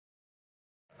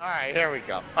All right, here we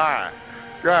go. All right.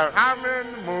 Good. I'm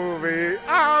in the movie.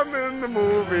 I'm in the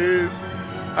movies.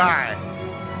 All right.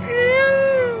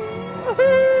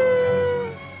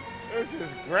 This is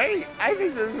great. I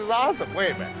think this is awesome.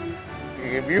 Wait a minute.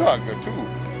 Give you a hug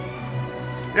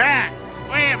too. Yeah.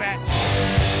 Wait a minute.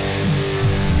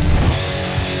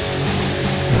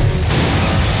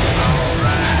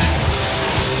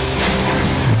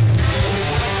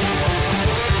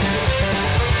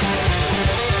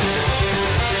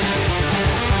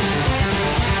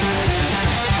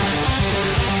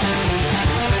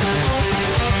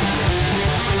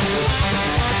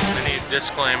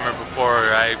 Disclaimer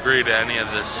before I agree to any of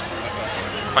this.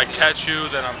 If I catch you,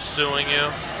 then I'm suing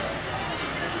you.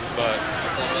 But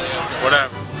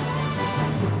whatever.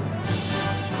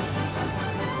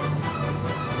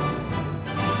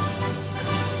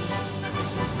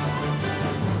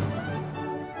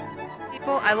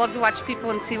 I love to watch people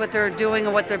and see what they're doing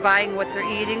and what they're buying, what they're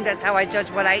eating. That's how I judge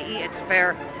what I eat. It's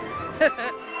fair. If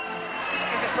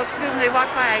it looks good when they walk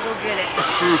by, I go get it.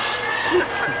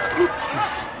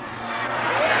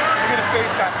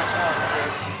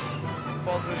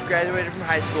 Both of us graduated from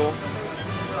high school.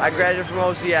 I graduated from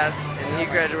OCS, and he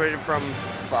graduated from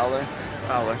Fowler.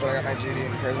 Fowler. But I got my GD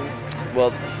in prison.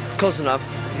 Well, close enough.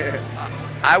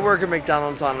 I work at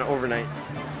McDonald's on an overnight.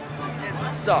 It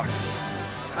sucks.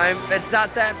 It's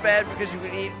not that bad because you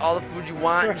can eat all the food you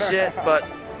want and shit, but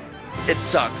it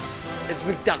sucks. It's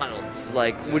McDonald's.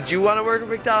 Like, would you want to work at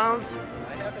McDonald's?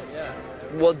 I haven't yet.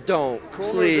 Well, don't,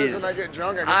 please. When I get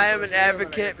drunk, I am an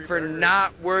advocate for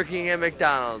not working at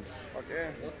McDonald's. Okay.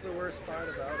 What's the worst part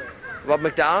about it? About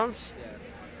McDonald's? Yeah.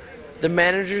 The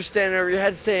manager's standing over your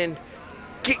head saying,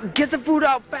 get the food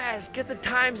out fast, get the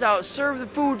times out, serve the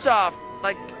foods off.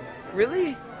 Like,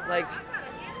 really? Like,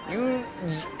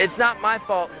 it's not my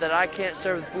fault that I can't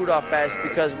serve the food off fast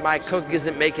because my cook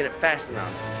isn't making it fast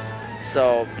enough.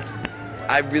 So,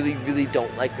 I really, really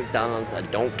don't like McDonald's. I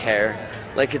don't care.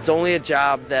 Like, it's only a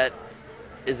job that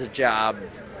is a job.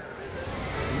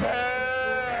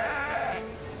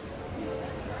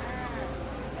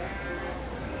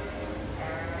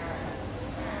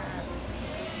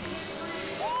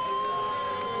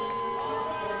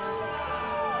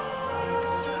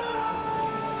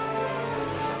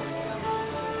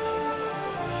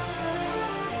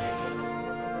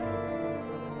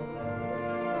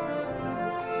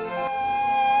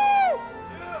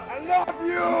 Love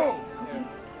you!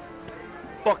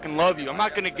 Fucking love you. I'm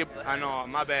not gonna get. I know,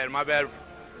 my bad.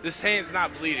 This hand's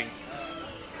not bleeding.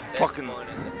 Fucking.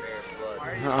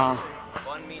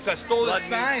 So I stole this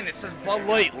sign. It says Bud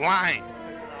Light line.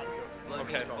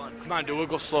 Okay, come on, dude. We'll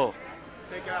go slow.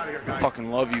 Take it out of here, guys. Fucking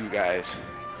love you guys.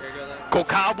 Go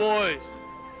Cowboys!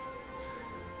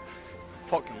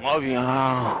 Fucking love you.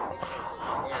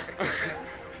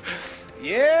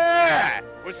 Yeah!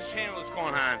 What's the channel that's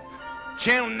going on?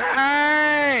 Channel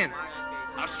 9!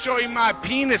 I'll show you my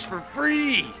penis for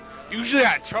free. Usually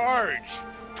I charge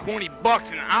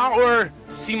 $20 an hour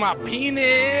to see my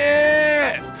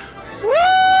penis. Woo!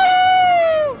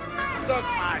 Suck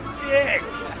my dick.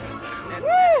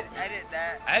 Woo! Edit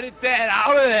that. Edit that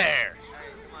out of there.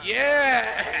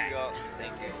 Yeah. There you go.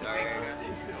 Thank you. Sorry.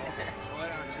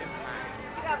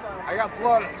 I got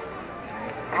blood.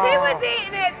 He was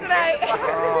eating it tonight.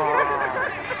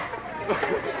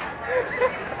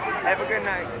 Have a good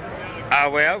night.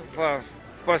 Well,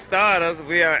 for starters,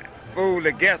 we are Fool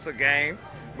the Guesser game.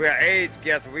 We are age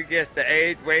guesser. We guess the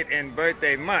age, weight, and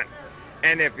birthday month.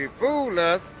 And if you fool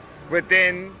us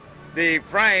within the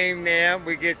frame there,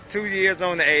 we get 2 years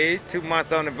on the age, 2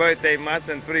 months on the birthday month,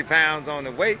 and 3 pounds on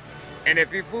the weight. And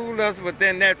if you fool us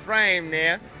within that frame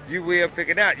there, you will pick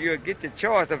it out. You'll get your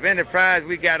choice of any prize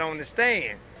we got on the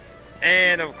stand.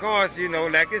 And of course, you know,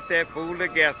 like I said, Fool the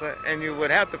Guesser, and you would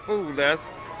have to fool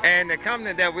us. And the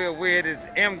company that we're with is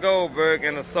M. Goldberg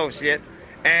and Associate,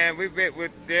 and we've been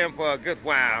with them for a good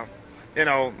while. You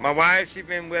know, my wife, she's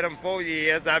been with them 4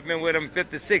 years. I've been with them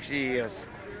 56 years.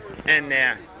 And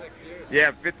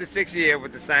yeah, 56 years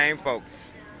with the same folks.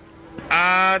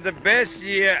 The best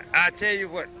year, I tell you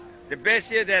what, the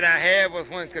best year that I had was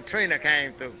when Katrina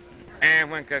came through. And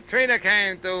when Katrina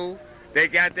came through, they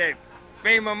got that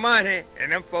FEMA money,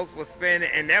 and them folks were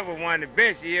spending, and that was one of the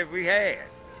best years we had.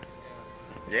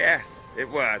 Yes, it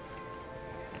was.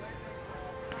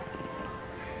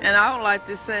 And I would like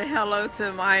to say hello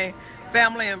to my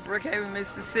family in Brookhaven,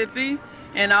 Mississippi,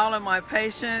 and all of my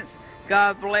patients.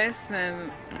 God bless,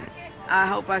 and I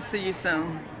hope I see you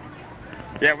soon.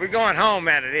 Yeah, we're going home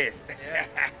out of this.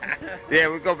 Yeah,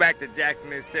 we go back to Jackson,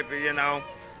 Mississippi, you know,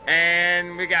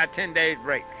 and we got 10 days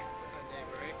break. 10 day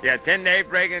break? Yeah, 10 day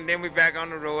break, and then we back on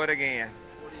the road again.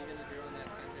 What are you going to do on that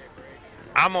 10 days?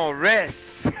 I'm gonna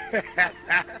rest.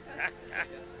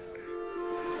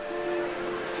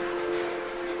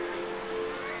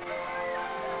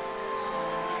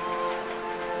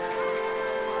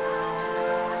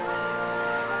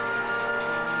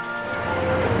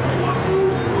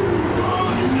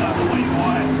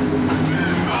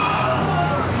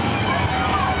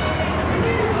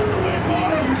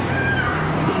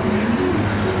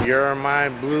 You're my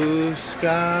blue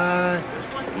sky,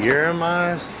 you're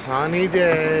my sunny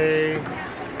day.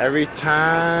 Every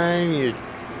time you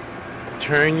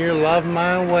turn your love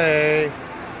my way,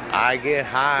 I get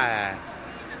high.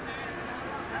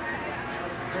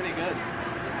 That's pretty good.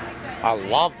 I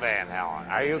love Van Halen.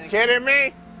 Are you kidding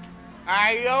me?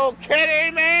 Are you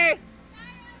kidding me?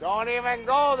 Don't even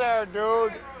go there,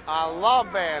 dude. I love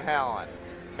Van Halen.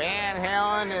 Van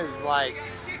Halen is like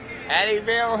Eddie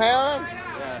Van Halen.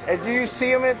 Yeah. Did you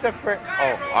see him at the fair?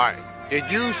 Oh, all right.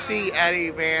 Did you see Eddie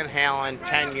Van Halen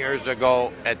 10 years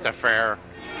ago at the fair?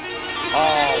 Oh,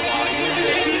 wow, you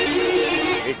missed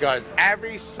it. Because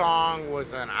every song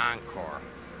was an encore.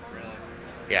 Really?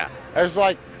 Yeah. It was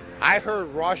like, I heard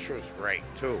Rush was great,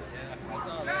 too. Yeah, I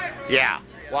saw that. Yeah.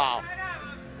 Wow.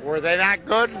 Were they not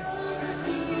good?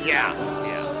 Yeah.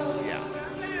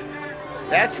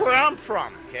 That's where I'm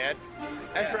from, kid.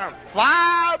 That's where I'm.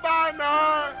 Fly by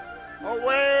night,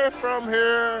 away from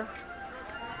here.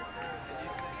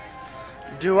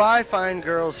 Do I find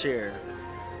girls here?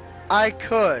 I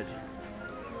could.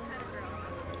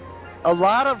 A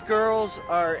lot of girls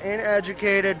are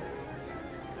uneducated,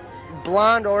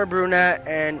 blonde or brunette,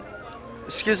 and,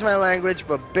 excuse my language,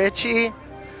 but bitchy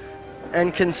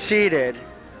and conceited,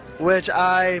 which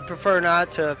I prefer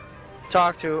not to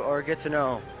talk to or get to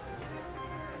know.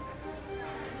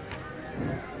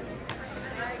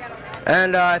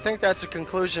 And I think that's a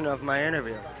conclusion of my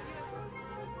interview.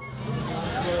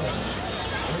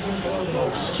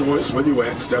 Folks, choice when you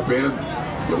at, step in,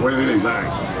 you win anything.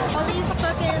 All these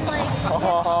fucking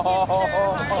like.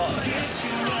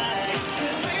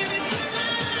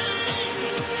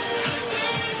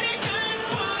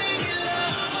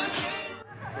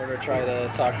 You ever try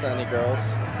to talk to any girls?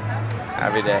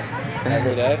 Every day.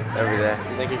 Every day? Every day.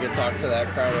 You think you could talk to that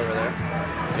crowd over there?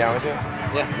 Yeah, with you?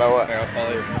 Yeah. About what? Here, I'll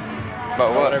follow you.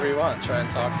 About what? Whatever you want. Try and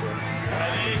talk to them.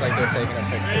 Looks like they're taking a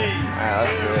picture. Alright,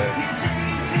 let's do it.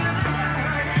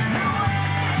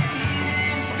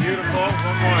 Beautiful.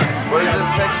 One more. What is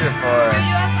this picture for?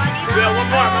 Yeah, one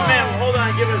more. My man, hold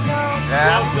on. Give us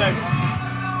 12 seconds.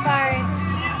 Sorry.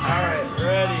 All right.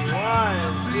 Ready.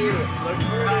 1, 2. Look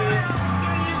pretty.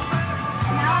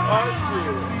 Oh,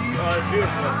 shoot. Oh,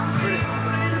 beautiful. Pretty.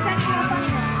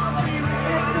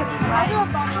 I'll do a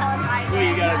bunch of Who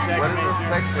you got to text What is me? this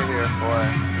picture here for?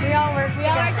 We all worked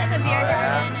at the beer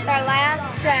garden. It's our last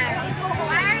day.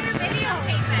 Why are you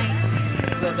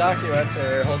videotaping? It's a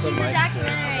documentary. Hold the It's a mic.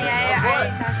 documentary. Yeah, I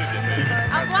already talked to you.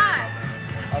 Of what?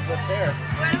 Of the fair.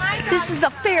 What am I This is a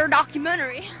fair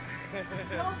documentary.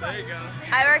 There you go.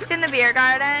 I worked in the beer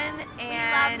garden,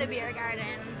 and We love the beer garden.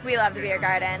 we love the beer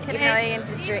garden. Even though you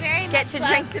get to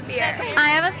drink the beer. I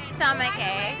have a stomach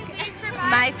ache.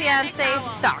 My fiance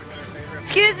sucks.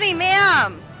 Excuse me,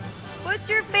 ma'am. What's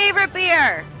your favorite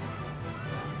beer?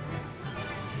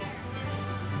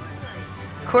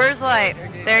 Coors Light.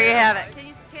 There you have it.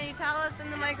 Can you tell us in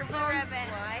the microphone?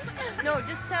 No,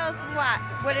 just tell us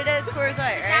what it is. Coors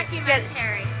Light, right?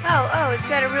 Documentary. Oh, it's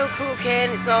got a real cool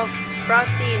can. It's all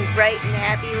frosty and bright and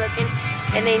happy looking,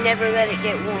 and they never let it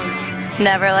get warm.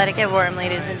 Never let it get warm,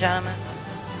 ladies and gentlemen.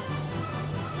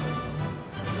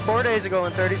 4 days ago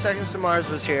when 30 Seconds to Mars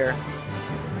was here,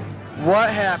 what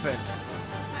happened?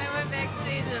 I went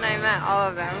backstage and I met all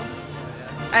of them.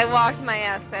 I walked my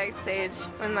ass backstage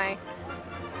with my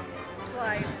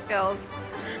life skills.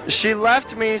 She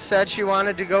left me, said she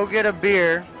wanted to go get a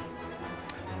beer,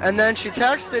 and then she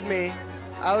texted me.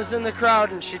 I was in the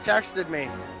crowd and she texted me,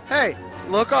 hey,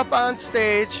 look up on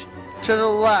stage to the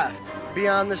left,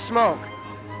 beyond the smoke.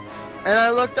 And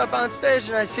I looked up on stage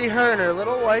and I see her in her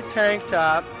little white tank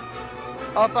top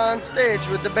up on stage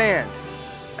with the band.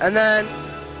 And then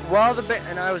while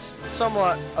and I was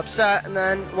somewhat upset, and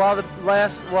then while the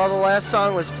last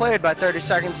song was played by 30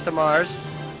 Seconds to Mars,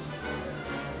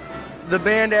 the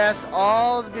band asked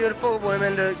all the beautiful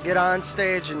women to get on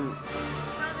stage, and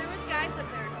There was guys up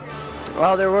there too.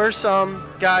 well, there were some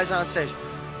guys on stage,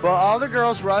 but all the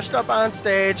girls rushed up on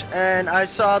stage, and I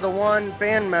saw the one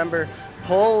band member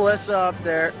pull Alyssa up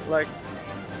there, like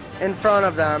in front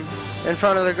of them, in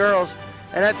front of the girls,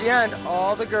 and at the end,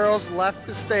 all the girls left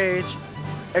the stage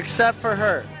except for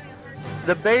her.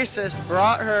 The bassist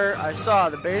brought her, I saw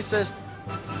the bassist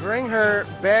bring her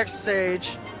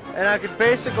backstage and I could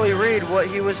basically read what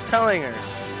he was telling her.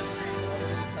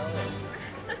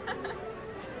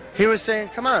 He was saying,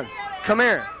 come on, come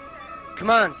here. Come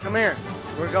on, come here.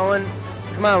 We're going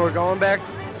back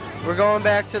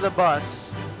to the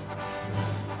bus.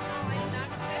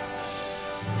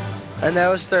 And that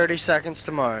was 30 Seconds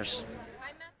to Mars.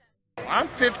 I'm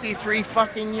 53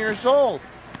 fucking years old.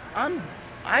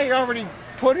 I already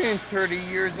put in 30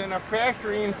 years in a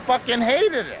factory and fucking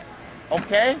hated it.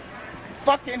 Okay?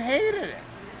 Fucking hated it.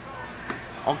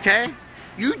 Okay?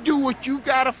 You do what you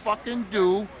gotta fucking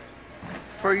do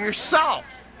for yourself.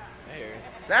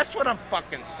 That's what I'm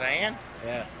fucking saying.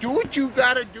 Yeah. Do what you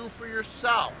gotta do for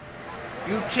yourself.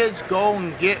 You kids go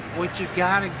and get what you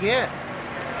gotta get.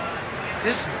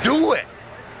 Just do it.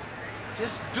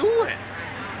 Just do it.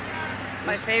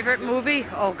 My favorite movie?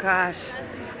 Oh gosh,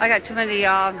 I got too many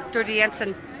Dirty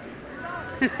Ensign.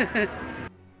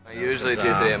 Usually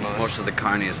 2-3 at most. Most of the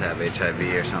carnies have HIV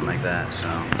or something like that, so.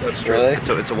 That's true. Really?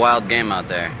 It's a wild game out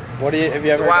there. Have you ever?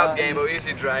 It's a wild game, but we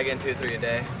usually drag in 2-3 a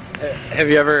day. Have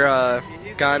you ever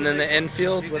gotten in the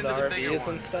infield with the RVs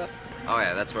and stuff? Oh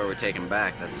yeah, that's where we're taking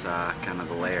back. That's kind of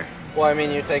the layer. Well, I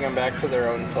mean, you take them back to their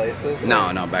own places?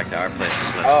 No, back to our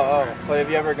places. Oh. But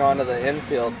have you ever gone to the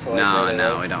infield to like?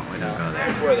 No, we don't go there.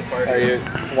 That's where the party.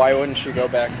 Why wouldn't you go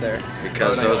back there?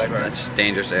 Because that's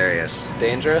dangerous areas.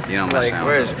 Dangerous? You don't mess around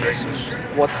with those places.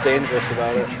 What's dangerous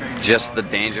about it? Just the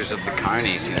dangers of the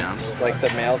carnies, you know. Like the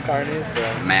male carnies?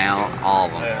 Or? Male, all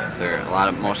of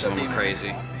them. Most of them are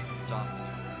crazy.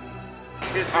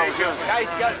 Guys,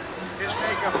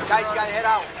 you gotta head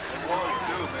out.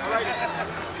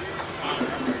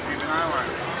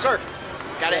 Sir,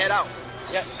 gotta head out.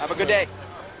 Yep, have a good day.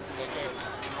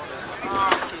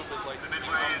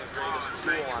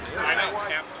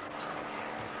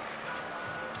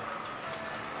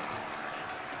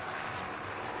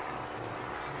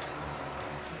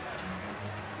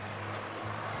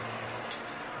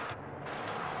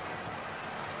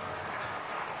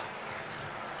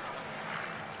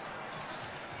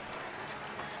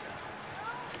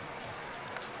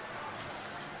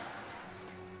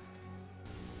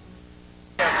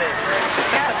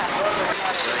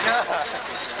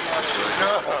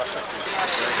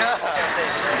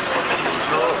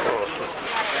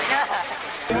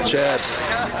 Chad.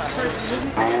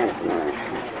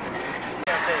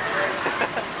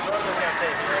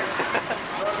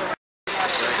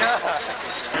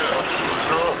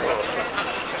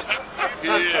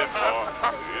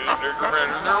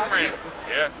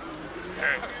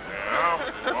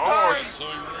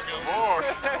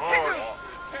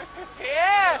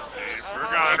 Yes! We're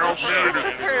going to